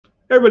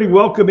Everybody,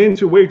 welcome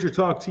into Wager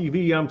Talk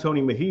TV. I'm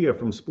Tony Mejia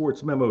from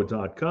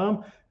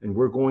sportsmemo.com, and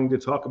we're going to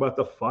talk about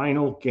the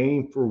final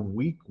game for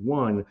week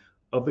one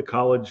of the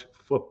college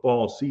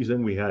football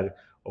season. We had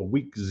a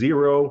week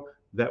 0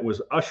 that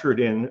was ushered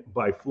in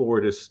by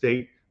Florida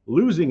State,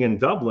 losing in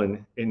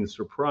Dublin in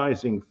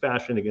surprising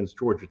fashion against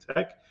Georgia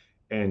Tech.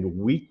 And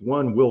week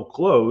 1 will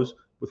close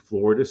with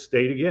Florida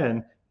State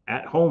again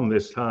at home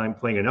this time,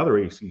 playing another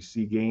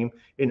ACC game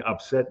in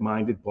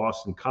upset-minded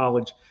Boston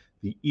College.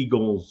 The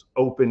Eagles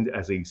opened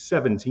as a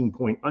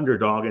 17-point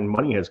underdog, and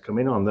money has come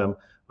in on them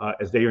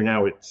as they are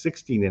now at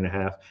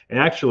 16.5. And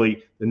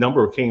actually, the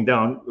number came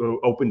down,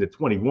 opened at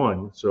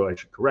 21, so I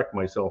should correct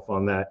myself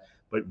on that,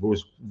 but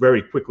was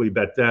very quickly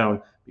bet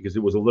down because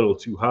it was a little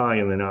too high.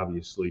 And then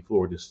obviously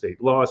Florida State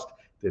lost.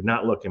 Did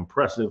not look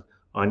impressive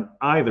on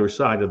either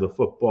side of the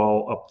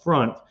football up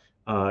front.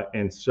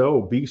 And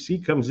so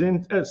BC comes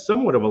in as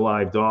somewhat of a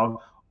live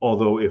dog,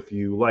 although if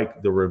you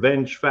like the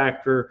revenge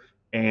factor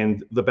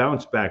and the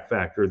bounce back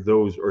factor,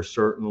 those are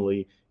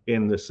certainly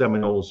in the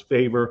Seminoles'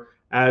 favor,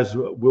 as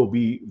will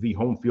be the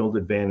home field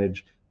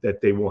advantage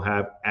that they will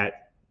have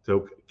at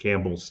Doak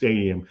Campbell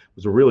Stadium. It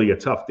was really a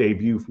tough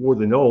debut for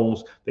the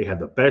Noles. They had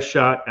the best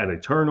shot at a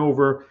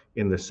turnover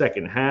in the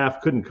second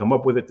half, couldn't come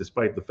up with it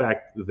despite the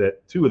fact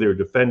that 2 of their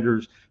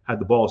defenders had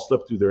the ball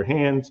slip through their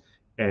hands.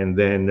 And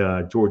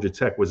then Georgia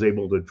Tech was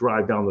able to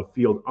drive down the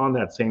field on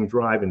that same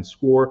drive and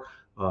score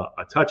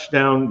a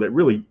touchdown that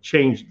really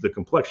changed the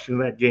complexion of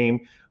that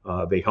game.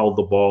 They held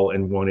the ball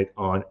and won it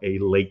on a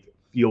late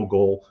field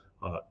goal,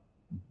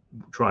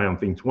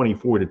 triumphing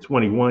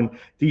 24-21.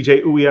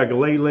 DJ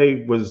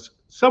Uiagalelei was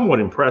somewhat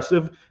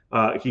impressive.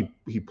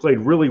 He played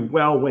really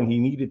well when he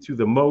needed to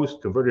the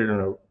most, converted on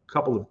a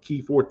couple of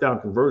key 4th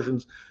down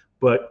conversions,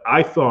 but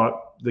I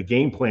thought the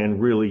game plan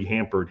really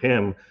hampered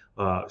him.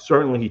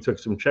 Certainly he took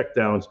some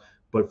checkdowns,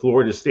 but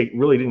Florida State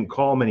really didn't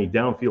call many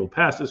downfield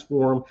passes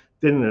for him,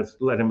 didn't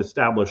let him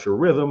establish a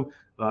rhythm.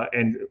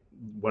 And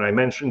what I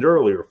mentioned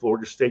earlier,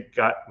 Florida State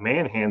got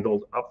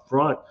manhandled up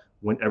front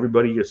when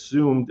everybody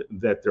assumed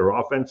that their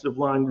offensive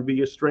line would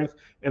be a strength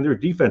and their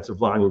defensive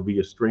line would be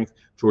a strength.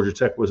 Georgia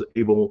Tech was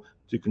able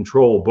to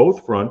control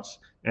both fronts,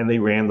 and they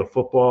ran the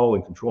football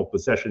and controlled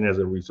possession as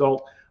a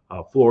result.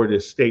 Florida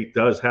State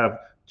does have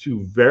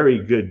 2 very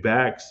good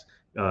backs,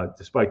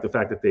 despite the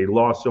fact that they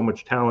lost so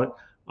much talent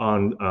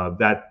on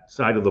that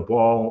side of the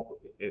ball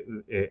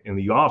in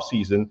the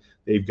offseason.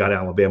 They've got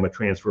Alabama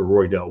transfer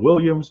Roydell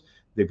Williams.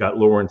 They've got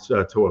Lawrence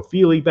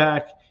Toafili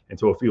back, and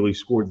Toafili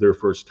scored their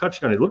first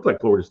touchdown. It looked like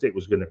Florida State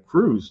was going to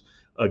cruise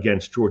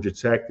against Georgia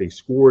Tech. They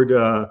scored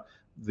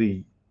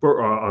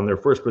on their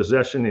first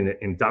possession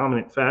in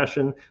dominant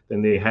fashion.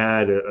 Then they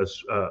had a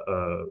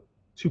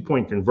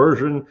 2-point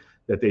conversion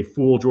that they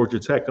fooled Georgia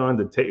Tech on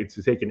to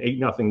take an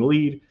 8-0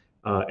 lead.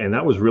 And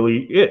that was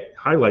really it,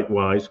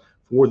 highlight-wise,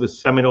 for the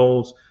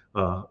Seminoles.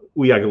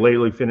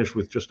 Uiagalelei finished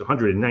with just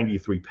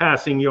 193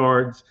 passing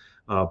yards.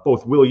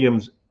 Both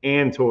Williams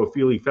and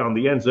Toafili found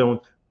the end zone,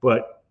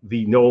 but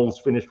the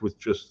Noles finished with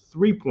just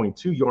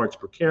 3.2 yards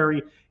per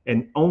carry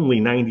and only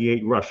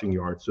 98 rushing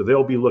yards. So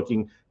they'll be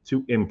looking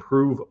to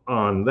improve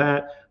on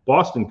that.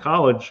 Boston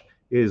College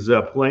is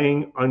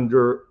playing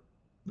under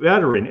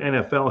veteran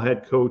NFL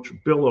head coach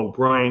Bill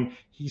O'Brien.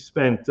 He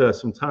spent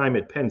some time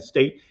at Penn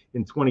State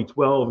in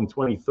 2012 and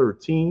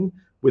 2013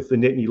 with the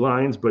Nittany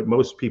Lions, but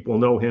most people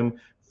know him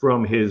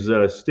from his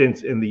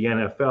stints in the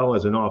NFL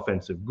as an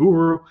offensive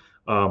guru.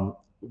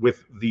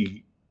 With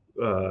the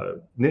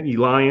Nittany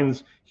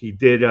Lions, he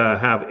did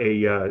have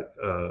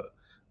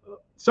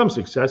some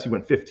success. He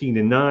went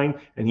 15-9,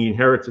 and he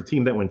inherits a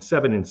team that went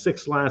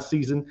 7-6 last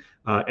season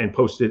and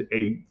posted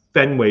a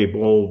Fenway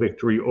Bowl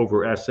victory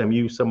over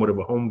SMU, somewhat of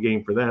a home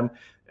game for them.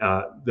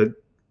 The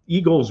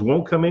Eagles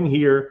won't come in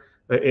here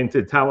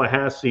into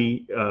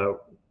Tallahassee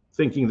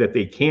thinking that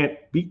they can't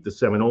beat the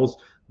Seminoles.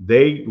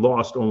 They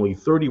lost only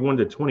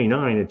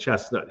 31-29 at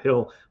Chestnut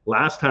Hill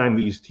last time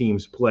these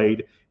teams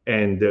played.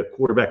 And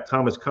quarterback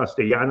Thomas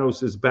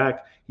Castellanos is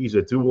back. He's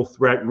a dual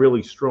threat,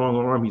 really strong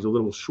arm. He's a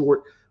little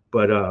short,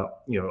 but a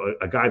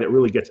guy that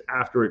really gets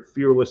after it,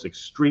 fearless,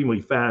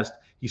 extremely fast.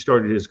 He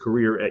started his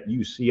career at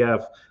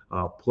UCF,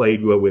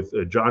 played with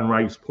John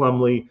Rice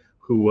Plumlee,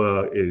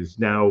 who is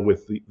now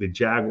with the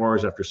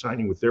Jaguars after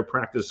signing with their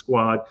practice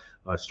squad.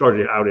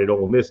 Started out at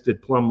Ole Miss,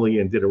 did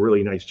Plumlee, and did a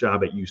really nice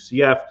job at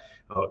UCF.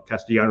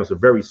 Castellanos, a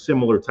very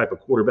similar type of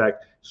quarterback,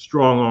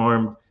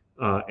 strong-armed,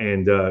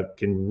 and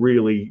can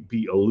really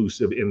be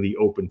elusive in the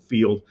open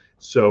field.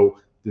 So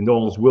the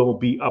Noles will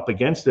be up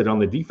against it on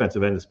the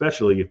defensive end,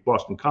 especially if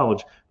Boston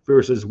College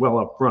fares as well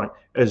up front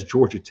as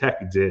Georgia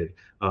Tech did.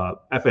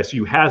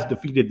 FSU has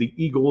defeated the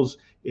Eagles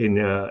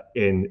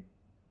in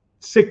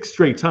 6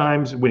 straight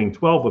times, winning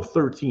 12 of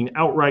 13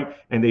 outright,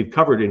 and they've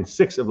covered in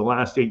 6 of the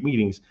last 8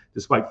 meetings,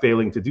 despite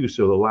failing to do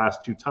so the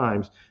last 2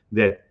 times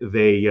that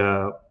they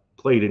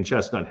played in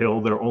Chestnut Hill.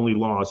 Their only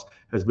loss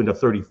has been a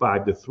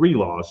 35-3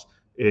 loss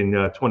in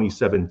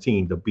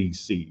 2017 to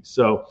BC.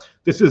 So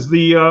this is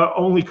the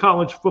only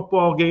college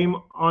football game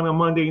on a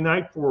Monday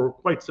night for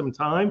quite some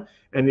time,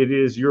 and it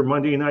is your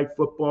Monday Night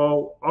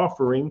Football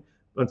offering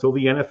until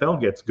the NFL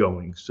gets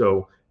going.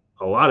 So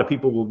a lot of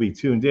people will be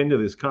tuned into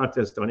this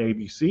contest on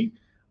ABC.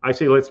 I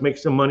say let's make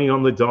some money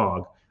on the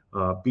dog.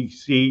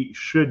 BC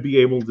should be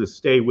able to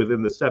stay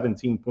within the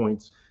 17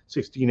 points,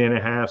 16 and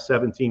a half,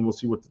 17. We'll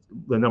see what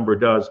the number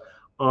does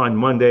on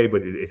Monday,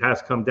 but it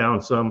has come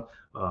down some.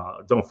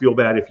 Don't feel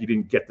bad if you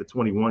didn't get the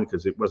 21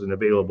 because it wasn't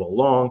available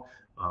long.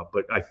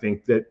 But I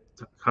think that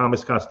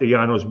Thomas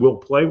Castellanos will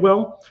play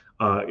well.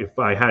 If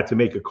I had to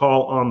make a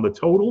call on the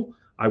total,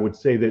 I would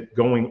say that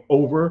going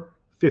over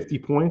 50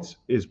 points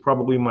is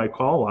probably my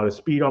call. A lot of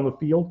speed on the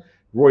field.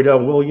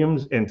 Roydell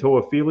Williams and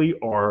Toafili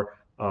are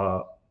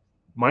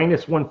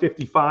minus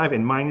 155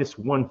 and minus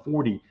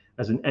 140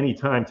 as an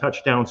anytime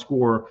touchdown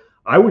scorer.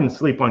 I wouldn't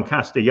sleep on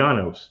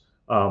Castellanos.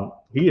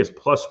 He is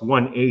plus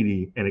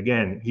 180. And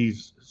again,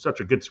 he's such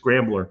a good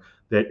scrambler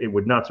that it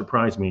would not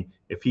surprise me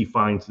if he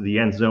finds the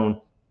end zone.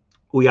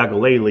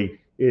 Uyagalele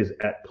is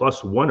at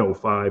plus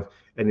 105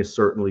 and is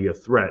certainly a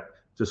threat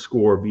to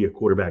score via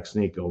quarterback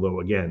sneak. Although,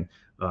 again,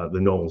 the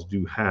Noles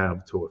do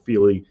have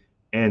Toafili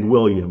and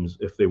Williams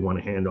if they want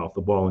to hand off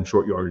the ball in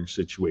short yardage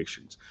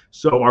situations.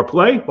 So our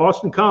play,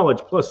 Boston College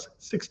plus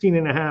 16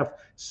 and a half,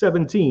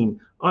 17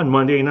 on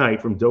Monday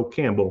night from Doak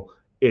Campbell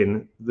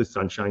in the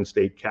Sunshine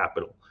State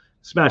Capitol.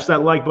 Smash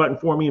that like button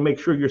for me and make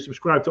sure you're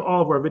subscribed to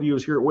all of our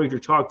videos here at Wager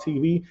Talk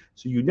TV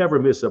so you never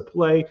miss a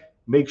play.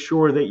 Make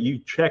sure that you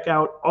check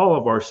out all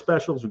of our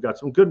specials. We've got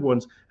some good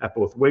ones at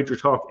both Wager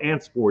Talk and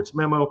Sports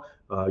Memo.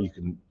 You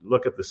can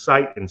look at the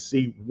site and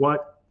see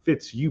what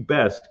fits you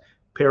best.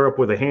 Pair up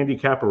with a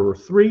handicapper or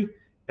three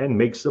and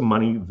make some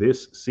money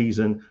this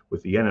season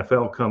with the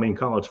NFL coming,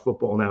 college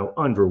football now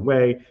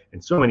underway,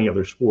 and so many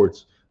other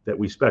sports that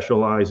we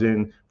specialize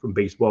in, from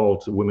baseball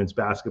to women's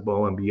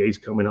basketball. NBA's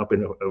coming up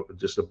in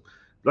just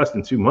less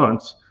than 2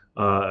 months.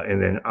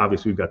 And then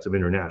obviously we've got some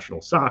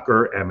international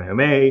soccer,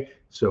 MMA.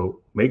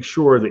 So make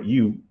sure that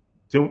you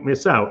don't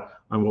miss out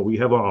on what we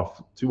have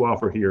to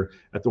offer here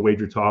at the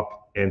Wager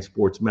Talk and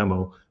Sports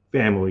Memo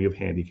family of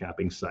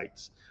handicapping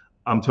sites.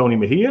 I'm Tony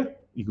Mejia.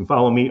 You can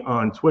follow me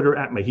on Twitter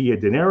at Mejia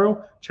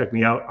Dinero. Check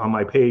me out on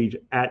my page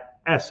at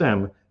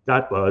sm.buzz/TDM.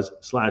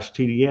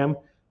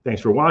 Thanks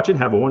for watching.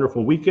 Have a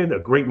wonderful weekend, a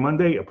great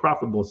Monday, a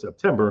profitable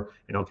September,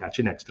 and I'll catch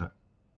you next time.